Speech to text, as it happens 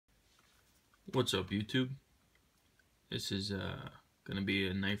What's up, YouTube? This is going to be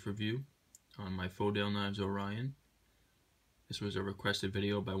a knife review on my Fodale knives Orion. This was a requested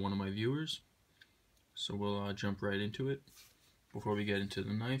video by one of my viewers, so we'll jump right into it. Before we get into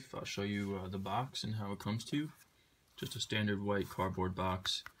the knife, I'll show you the box and how it comes to you. Just a standard white cardboard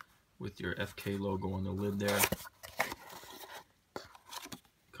box with your FK logo on the lid there.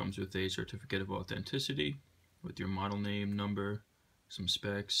 Comes with a certificate of authenticity with your model name, number, some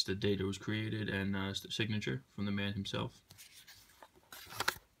specs, the date it was created, and the signature from the man himself.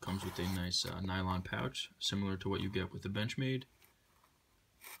 Comes with a nice nylon pouch, similar to what you get with the Benchmade,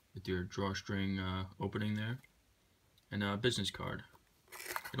 with your drawstring opening there, and a business card.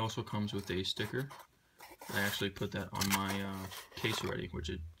 It also comes with a sticker. I actually put that on my case already, which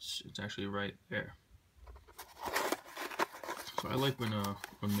it's actually right there. So I like when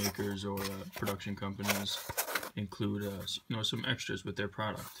makers or production companies include some extras with their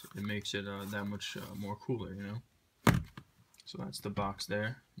product. It makes it that much more cooler, you know. So that's the box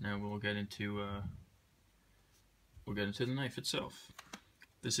there. Now we'll get into the knife itself.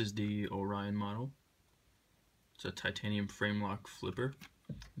 This is the Orion model. It's a titanium frame lock flipper.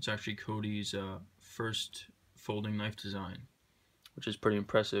 It's actually Cody's first folding knife design, which is pretty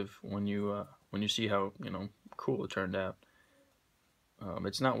impressive when you see how cool it turned out.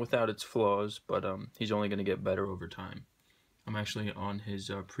 It's not without its flaws, but he's only going to get better over time. I'm actually on his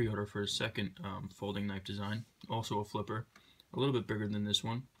pre-order for his second folding knife design, also a flipper, a little bit bigger than this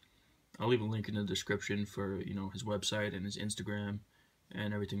one. I'll leave a link in the description for his website and his Instagram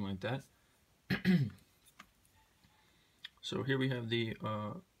and everything like that. So here we have the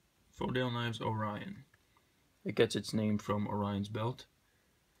Fodale Knives Orion. It gets its name from Orion's belt.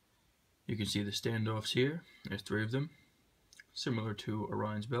 You can see the standoffs here. There's 3 of them. Similar to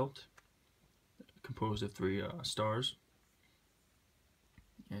Orion's belt, composed of 3 stars.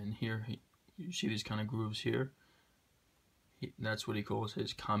 And here you see these kind of grooves here. That's what he calls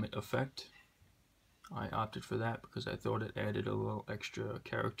his comet effect. I opted for that because I thought it added a little extra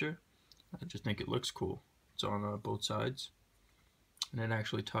character. I just think it looks cool. It's on both sides, and it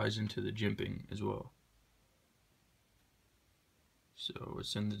actually ties into the jimping as well. So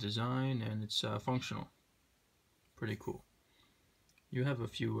it's in the design and it's functional. Pretty cool. You have a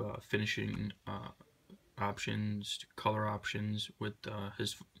few finishing options, color options with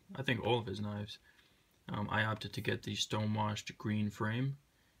I think all of his knives. I opted to get the stonewashed green frame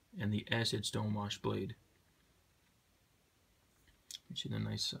and the acid stonewashed blade. You see the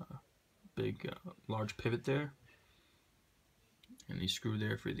nice big large pivot there, and the screw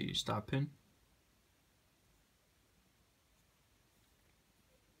there for the stop pin.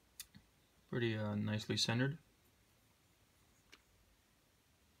 Pretty nicely centered.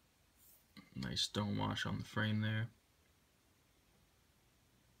 Nice stonewash on the frame there.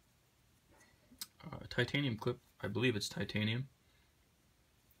 Titanium clip. I believe it's titanium.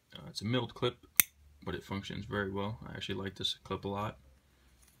 It's a milled clip, but it functions very well. I actually like this clip a lot.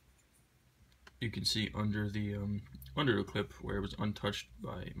 You can see under the clip where it was untouched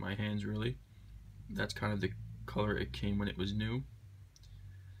by my hands, really. That's kind of the color it came when it was new.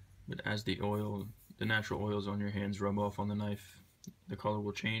 But as the natural oils on your hands rub off on the knife, the color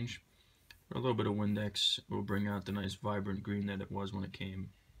will change. A little bit of Windex will bring out the nice vibrant green that it was when it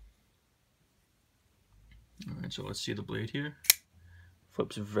came. Alright, so let's see the blade here.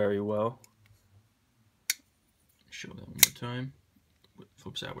 Flips very well. Show that one more time.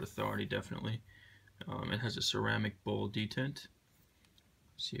 Flips out with authority, definitely. It has a ceramic bowl detent.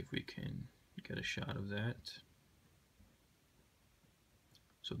 See if we can get a shot of that.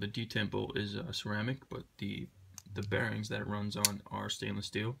 So the detent bowl is ceramic, but the bearings that it runs on are stainless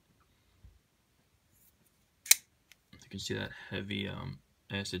steel. You can see that heavy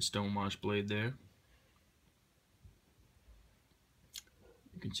acid stonewash blade there.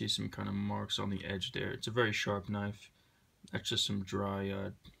 You can see some kind of marks on the edge there. It's a very sharp knife. That's just some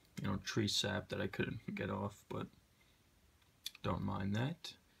dry, tree sap that I couldn't get off, but don't mind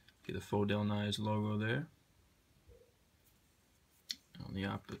that. See the Fodale Knives logo there. On the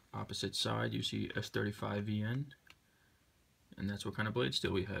opposite side, you see S35VN, and that's what kind of blade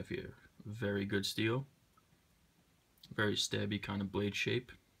steel we have here. Very good steel. Very stabby kind of blade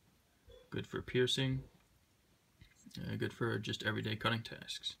shape. Good for piercing. Good for just everyday cutting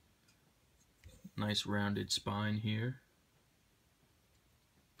tasks. Nice rounded spine here.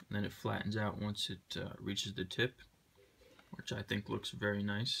 And then it flattens out once it reaches the tip, which I think looks very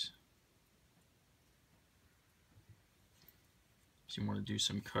nice. If you want to do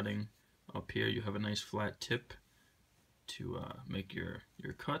some cutting up here, you have a nice flat tip to make your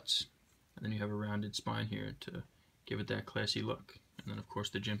cuts. And then you have a rounded spine here to give it that classy look. And then of course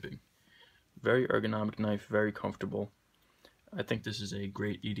the jimping. Very ergonomic knife, very comfortable. I think this is a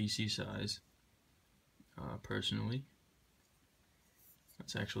great EDC size, personally.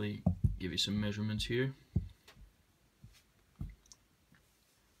 Let's actually give you some measurements here.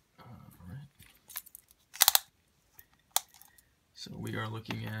 Alright. So we are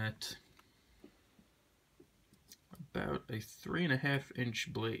looking at about a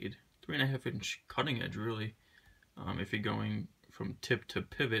 3.5-inch blade, 3.5-inch cutting edge, really. If you're going from tip to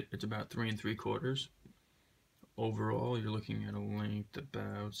pivot, it's about 3 3/4. Overall, you're looking at a length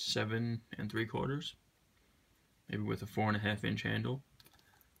about 7 3/4, maybe with a 4.5-inch handle.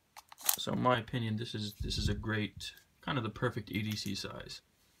 So in my opinion, this is a great, kind of the perfect EDC size.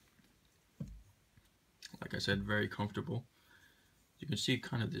 Like I said, very comfortable. You can see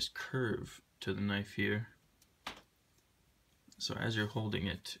kind of this curve to the knife here. So as you're holding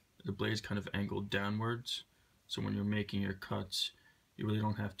it, the blade's kind of angled downwards. So when you're making your cuts, you really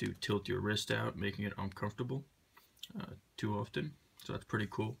don't have to tilt your wrist out, making it uncomfortable too often. So that's pretty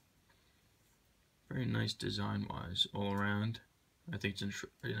cool. Very nice design-wise all around. I think it's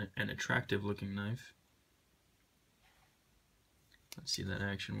an attractive looking knife. Let's see that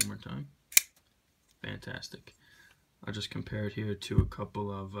action one more time. Fantastic. I'll just compare it here to a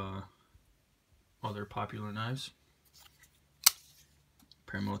couple of other popular knives.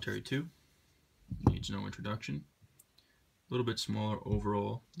 Paramilitary 2 needs no introduction. A little bit smaller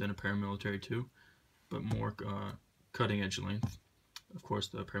overall than a Paramilitary 2, but more cutting edge length. Of course,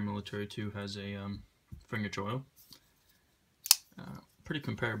 the Paramilitary 2 has a finger choil. Pretty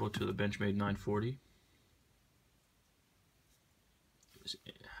comparable to the Benchmade 940.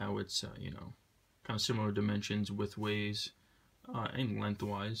 How it's you know, kind of similar dimensions, widthways, and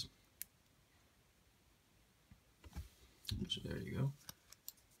lengthwise. So there you go.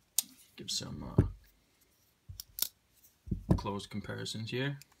 Give some close comparisons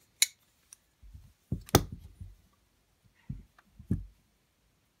here.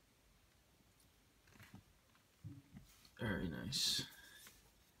 Very nice.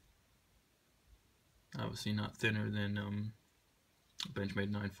 Obviously not thinner than Benchmade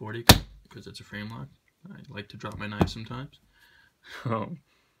 940 because it's a frame lock. I like to drop my knife sometimes.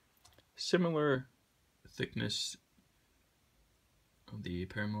 Similar thickness of the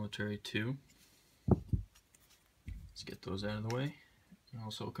Paramilitary 2. Let's get those out of the way. And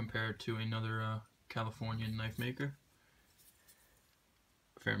also compare it to another Californian knife maker,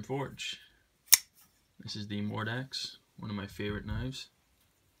 Ferrum Forge. This is the Mordax, one of my favorite knives.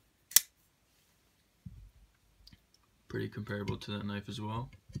 Pretty comparable to that knife as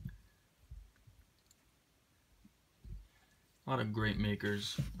well. A lot of great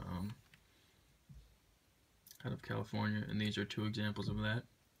makers out of California, and these are two examples of that.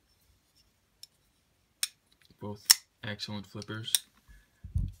 Both excellent flippers.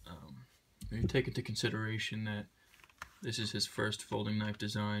 When you take into consideration that this is his first folding knife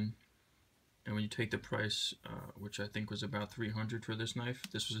design, and when you take the price, which I think was about $300 for this knife,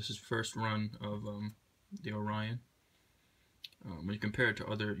 this was his first run of the Orion. When you compare it to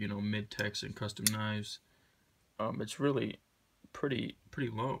other, you know, mid-techs and custom knives, it's really pretty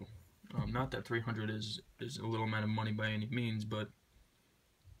low. Not that $300 is a little amount of money by any means, but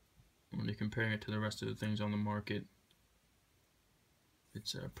when you're comparing it to the rest of the things on the market,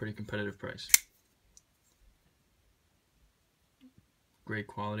 it's a pretty competitive price. Great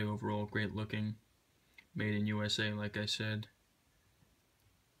quality overall, great looking, made in USA, like I said.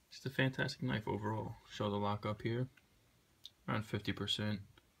 Just a fantastic knife overall. Show the lock up here, around 50%,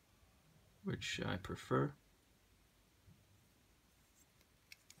 which I prefer.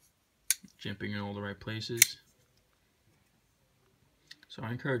 Jimping in all the right places. So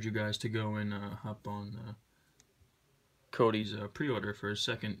I encourage you guys to go and hop on Cody's pre-order for his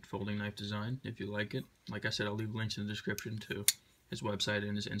second folding knife design if you like it. Like I said, I'll leave links in the description to his website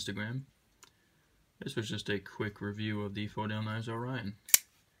and his Instagram. This was just a quick review of the Fodale Knives Orion.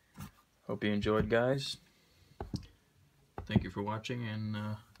 Hope you enjoyed, guys. Thank you for watching, and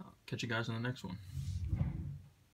I'll catch you guys on the next one.